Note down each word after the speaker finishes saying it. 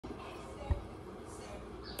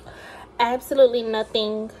absolutely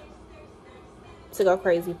nothing to go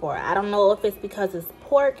crazy for. I don't know if it's because it's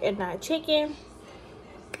pork and not chicken,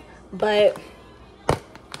 but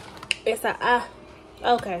it's a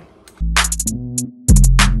okay.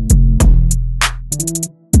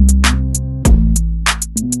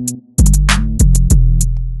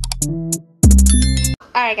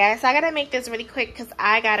 Alright guys, so I gotta make this really quick because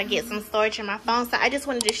I gotta get some storage in my phone. So I just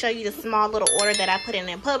wanted to show you the small little order that I put in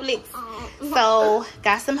Publix. So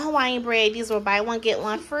got some Hawaiian bread. These were buy one get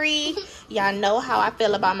one free. Y'all know how I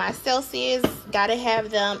feel about my Celsius. Gotta have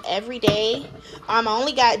them every day. I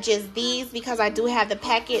only got just these because I do have the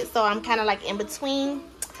packet, so I'm kind of like in between.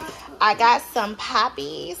 I got some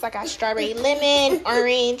poppies. I got strawberry, lemon,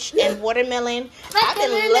 orange, and watermelon. I've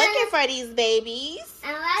been looking for these babies.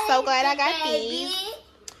 So glad I got these.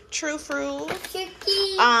 True fruit.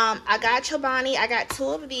 I got Chobani. I got 2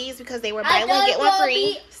 of these because they were buy one get one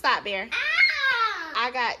free. Stop there.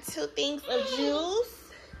 I got 2 things of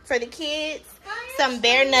juice for the kids. Some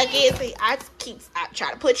bear nuggets. I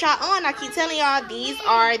try to put y'all on. I keep telling y'all these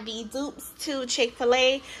are the dupes to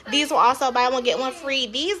Chick-fil-A. These were also buy one get one free.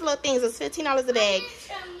 These little things is $15 a bag.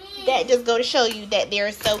 That just go to show you that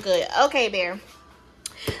they're so good. Okay, Bear.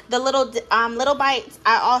 The little bites,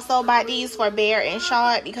 I also bought these for Bear and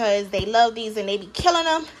Shard because they love these and they be killing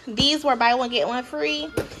them. These were buy one get one free,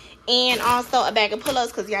 and also a bag of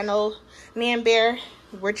pull-ups because y'all know me and Bear,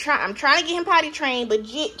 I'm trying to get him potty trained, but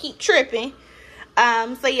keep tripping.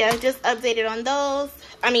 So yeah, just updated on those.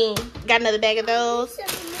 I mean, got another bag of those,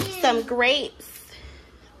 some grapes,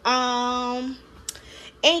 and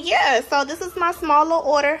yeah. So this is my small little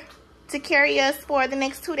order to carry us for the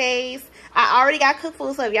next 2 days. I already got cooked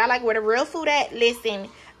food, so if y'all like where the real food at, listen,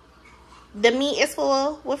 the meat is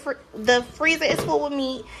full with the freezer is full with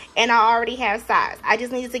meat, and I already have sides. I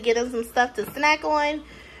just needed to get them some stuff to snack on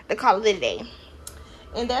to call it a day,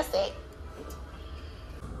 and that's it.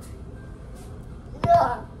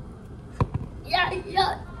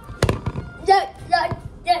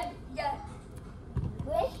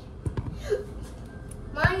 Wait.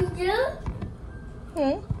 Mom, you?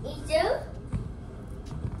 You?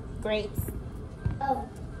 Grapes. Oh,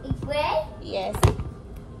 it's red? Yes.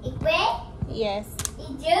 It's red? Yes.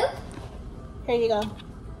 It's you? Here you go.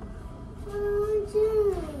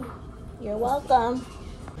 You're welcome.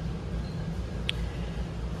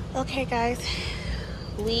 Okay, guys.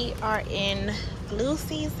 We are in flu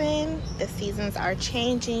season. The seasons are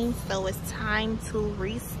changing, so it's time to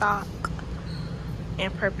restock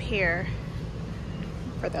and prepare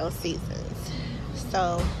for those seasons.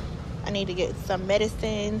 So I need to get some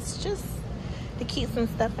medicines just to keep some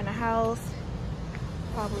stuff in the house.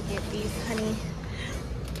 Probably get these honey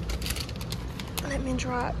lemon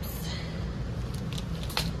drops.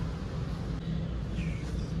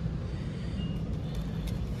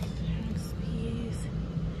 These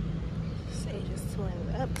Sage's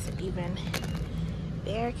twins up, so even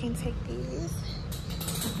Bear can take these.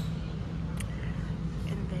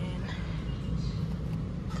 And then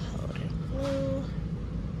cold and flu.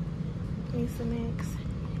 Mucinex,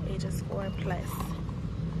 ages 4 plus.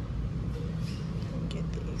 Get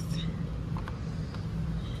these.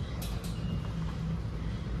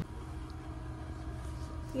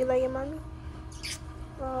 You love your mommy?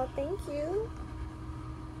 Oh, thank you.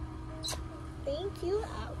 Thank you.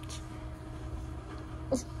 Ouch.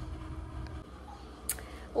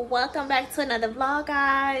 Welcome back to another vlog,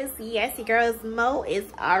 guys. Yes, your girl's Mo is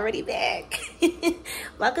already back.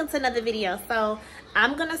 Welcome to another video. So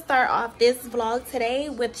I'm gonna start off this vlog today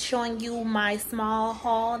with showing you my small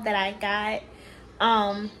haul that I got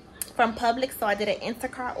from Publix. So I did an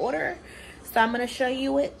Instacart order, so I'm gonna show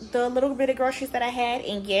you the little bit of groceries that I had.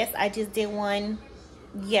 And yes, I just did one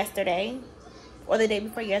yesterday or the day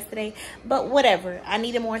before yesterday, but whatever, I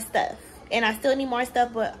needed more stuff and I still need more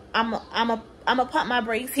stuff, but I'm gonna pump my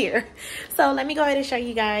brakes here. So let me go ahead and show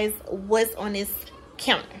you guys what's on this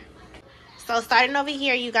counter. So starting over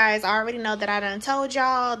here, you guys already know that I done told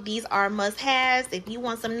y'all these are must-haves if you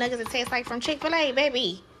want some nuggets that taste like from Chick-fil-A,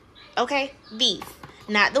 baby. Okay, these,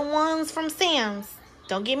 not the ones from Sam's.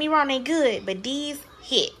 Don't get me wrong, they good, but these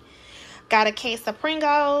hit. Got a case of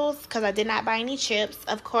Pringles because I did not buy any chips,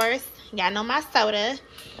 of course. Y'all know my soda.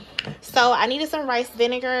 So I needed some rice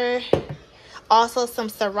vinegar, also some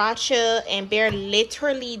sriracha, and Bear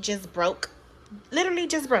literally just broke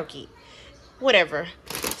it. Whatever.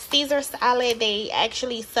 Caesar salad, they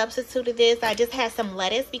actually substituted this. I just had some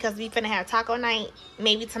lettuce because we finna have taco night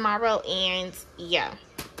maybe tomorrow, and yeah.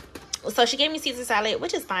 So she gave me Caesar salad,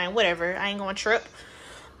 which is fine, whatever. I ain't gonna trip.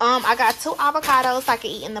 I got 2 avocados so I can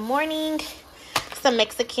eat in the morning. Some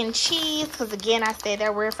Mexican cheese, because again, I said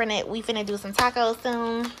that we finna do some tacos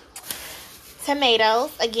soon.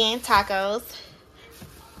 tomatoes, again, tacos.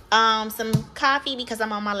 Some coffee because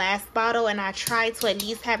I'm on my last bottle and I try to at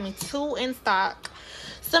least have me 2 in stock.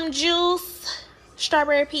 Some juice,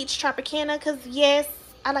 strawberry peach Tropicana, because yes,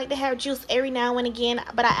 I like to have juice every now and again,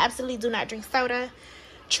 but I absolutely do not drink soda.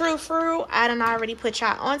 True fruit, I done already put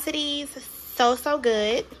y'all onto these. So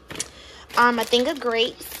good. A thing of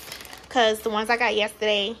grapes, because the ones I got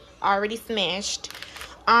yesterday already smashed.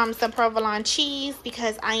 Some provolone cheese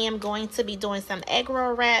because I am going to be doing some egg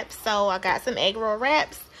roll wraps, so I got some egg roll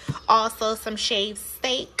wraps. Also some shaved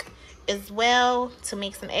steak as well to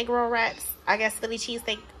make some egg roll wraps. I got Philly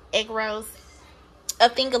cheesesteak egg rolls. A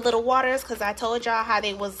thing of little waters because I told y'all how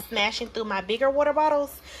they was smashing through my bigger water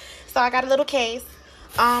bottles. So I got a little case.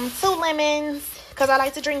 2 lemons because I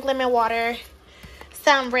like to drink lemon water.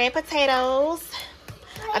 Some red potatoes.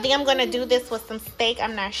 I think I'm going to do this with some steak.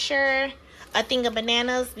 I'm not sure. A thing of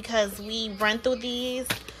bananas because we run through these.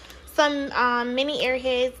 Some mini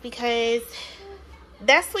airheads because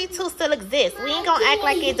that sweet tooth still exists. We ain't gonna act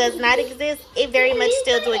like it does not exist. It very much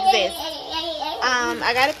still do exist.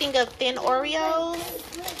 I got a thing of thin Oreos.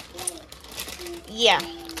 Yeah.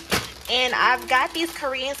 And I've got these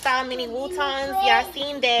Korean style mini woutons. Y'all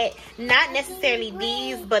seen that, not necessarily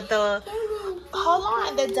these, but the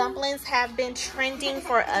dumplings have been trending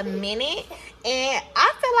for a minute. And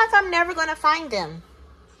I feel like I'm never gonna find them.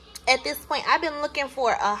 At this point, I've been looking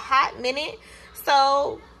for a hot minute.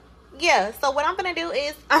 So yeah, so what I'm gonna do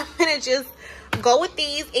is I'm gonna just go with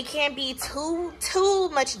these. It can't be too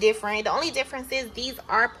much different. The only difference is these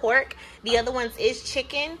are pork, the other ones is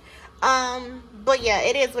chicken. But yeah,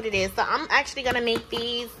 it is what it is. So I'm actually gonna make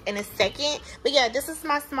these in a second. But yeah, this is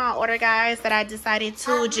my small order, guys, that I decided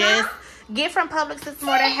to just get from Publix this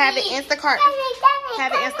morning. Have an Instacart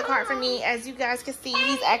for me. As you guys can see,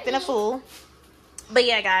 he's acting a fool. But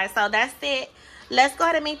yeah, guys, so that's it. Let's go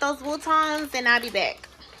ahead and make those woutons and I'll be back.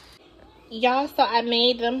 Y'all, so I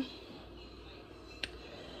made them.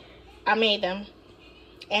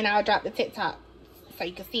 And I'll drop the TikTok so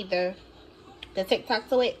you can see the TikTok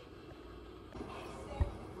to it.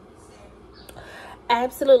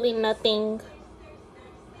 Absolutely nothing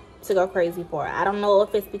to go crazy for. I don't know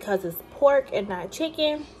if it's because it's pork and not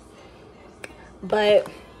chicken, but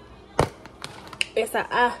it's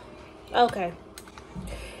okay.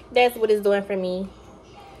 That's what it's doing for me.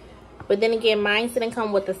 But then again, mine didn't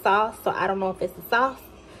come with the sauce, so I don't know if it's the sauce.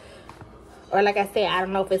 Or like I said, I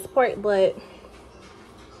don't know if it's pork, but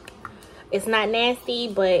it's not nasty,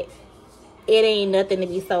 but it ain't nothing to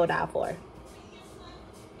be sold out for.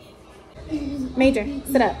 Major,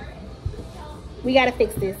 sit up. We gotta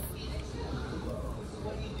fix this.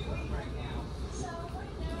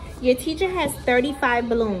 Your teacher has 35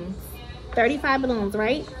 balloons. 35 balloons,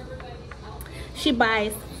 right? She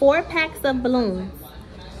buys 4 packs of balloons.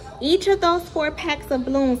 Each of those 4 packs of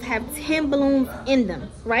balloons have 10 balloons in them,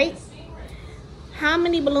 right? How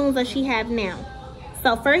many balloons does she have now?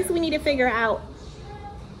 So first we need to figure out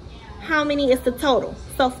how many is the total.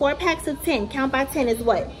 So 4 packs of 10, count by 10 is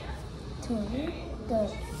what? 20,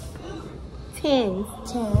 30. 10.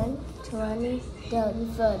 10, 20, 30,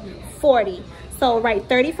 40. 40. So write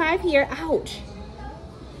 35 here. Ouch.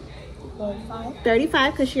 45.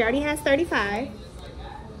 35 because she already has 35.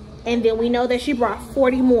 And then we know that she brought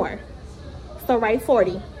 40 more. So write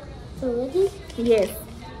 40. 40? Yes.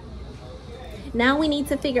 Now we need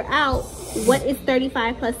to figure out what is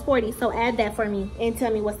 35 plus 40. So add that for me and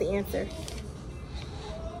tell me what's the answer.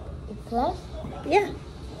 Plus? Yeah.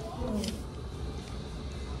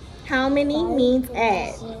 How many means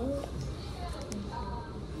add?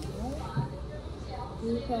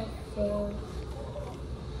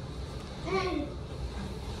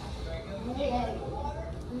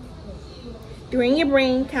 During your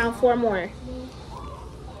brain, count 4 more.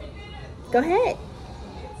 Go ahead.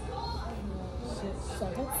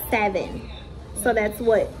 7. So that's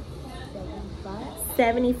what?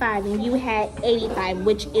 75. And you had 85,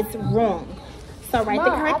 which is wrong. So write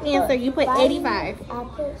the correct answer. You put 85.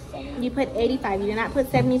 You put 85. You did not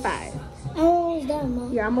put 75. I'm almost done,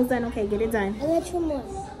 Mom. You're almost done. Okay, get it done. I got 2 more.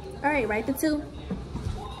 All right, write the 2.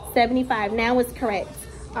 75. Now it's correct.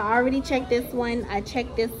 I already checked this one. I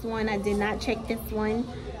checked this one. I did not check this one.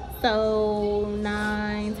 So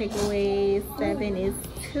 9 take away 7 is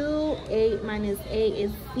 2. 8 minus 8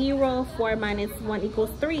 is 0. 4 minus 1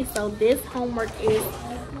 equals 3. So this homework is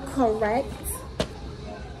correct.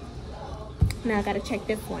 Now I gotta check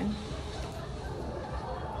this one.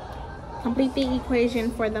 Complete the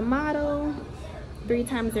equation for the model. 3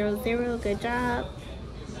 times 0 is 0. Good job.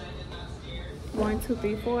 1, 2,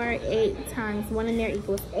 3, 4. 8 times 1 in there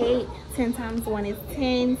equals 8. 10 times 1 is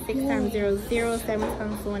 10. 6 times 0 is 0. 7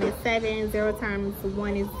 times 1 is 7. 0 times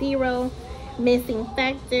 1 is 0. Missing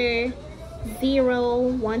factor, 0.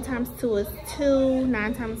 1 times 2 is 2.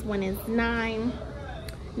 9 times 1 is 9.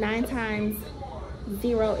 9 times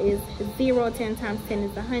 0 is 0. 10 times 10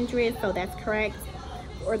 is 100, so that's correct.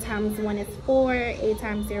 4 times 1 is 4. 8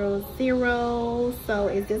 times 0 is 0. So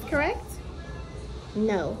is this correct?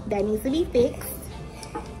 No, that needs to be fixed.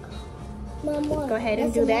 Mama, go ahead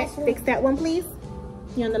and do that. Fix that one, please.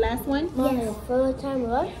 You on the last one? Yes. 4 times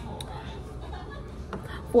what?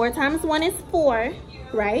 4 times 1 is 4,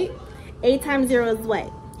 right? 8 times 0 is what?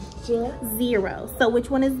 0. 0. So which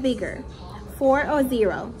one is bigger? 4 or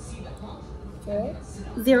 0? 0.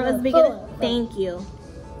 0 is bigger. 4. Thank you.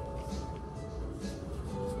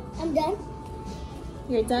 I'm done.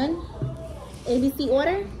 You're done? ABC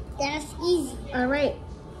order? That's easy. All right.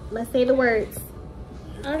 Let's say the words.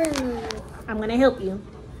 I don't know. I'm going to help you.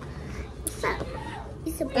 What's up?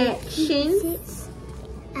 It's about Actions.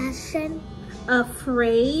 Action.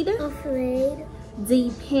 Afraid. Afraid.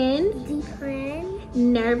 Depend. Depend.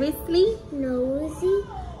 Nervously. Nosy.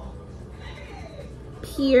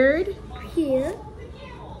 Peered. Peer.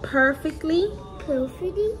 Perfectly.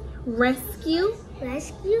 Perfectly. Rescue.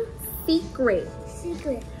 Rescue. Secret.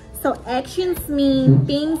 Secret. So actions mean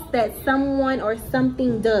things that someone or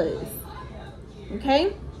something does.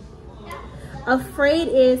 Okay? Afraid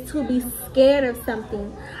is to be scared of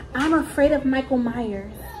something. I'm afraid of Michael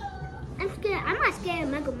Myers. I'm scared. I'm not scared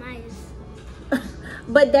of Michael Myers.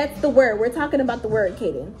 But that's the word. We're talking about the word,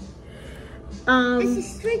 Kaden.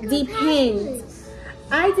 Depend.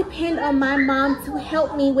 I depend on my mom to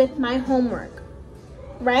help me with my homework.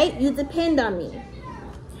 Right? You depend on me.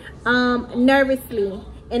 Nervously.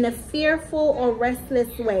 In a fearful or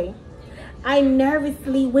restless way. I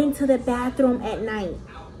nervously went to the bathroom at night.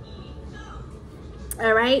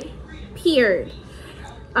 All right? Peered.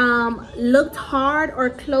 Looked hard or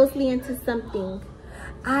closely into something.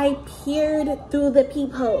 I peered through the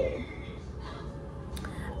peephole.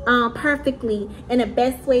 Perfectly, in the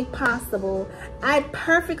best way possible. I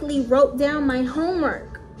perfectly wrote down my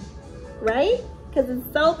homework. Right? Because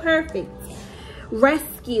it's so perfect.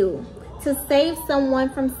 Rescue. To save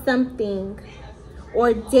someone from something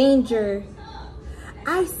or danger.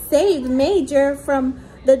 I saved Major from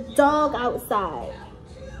the dog outside.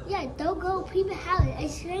 Yeah, don't go people house.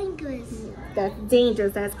 It's dangerous. That's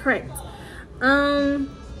dangerous. That's correct.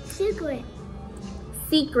 Secret.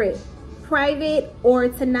 Secret. Private or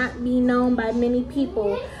to not be known by many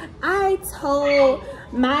people. I told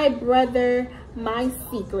my brother my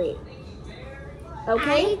secret.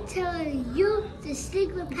 Okay? I tell you the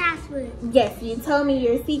secret password. Yes, you told me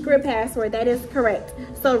your secret password. That is correct.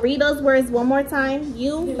 So read those words one more time.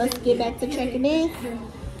 Let's get back to checking in.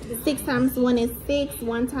 6 times 1 is 6.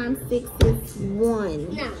 1 times 6 is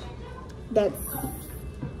 1. No. That's...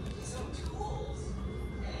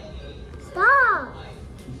 Stop.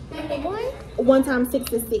 Number 1. 1 times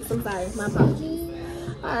 6 is 6. I'm sorry. My apologies.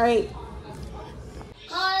 All right.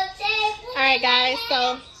 All right, guys.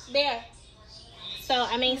 So, there. So,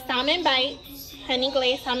 I made salmon bites, honey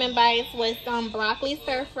glazed salmon bites with some broccoli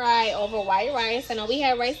stir fry over white rice. I know we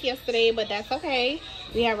had rice yesterday, but that's okay.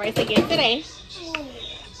 We have rice again today.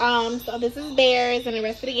 So this is theirs and the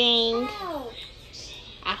rest of the gang.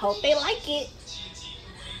 I hope they like it.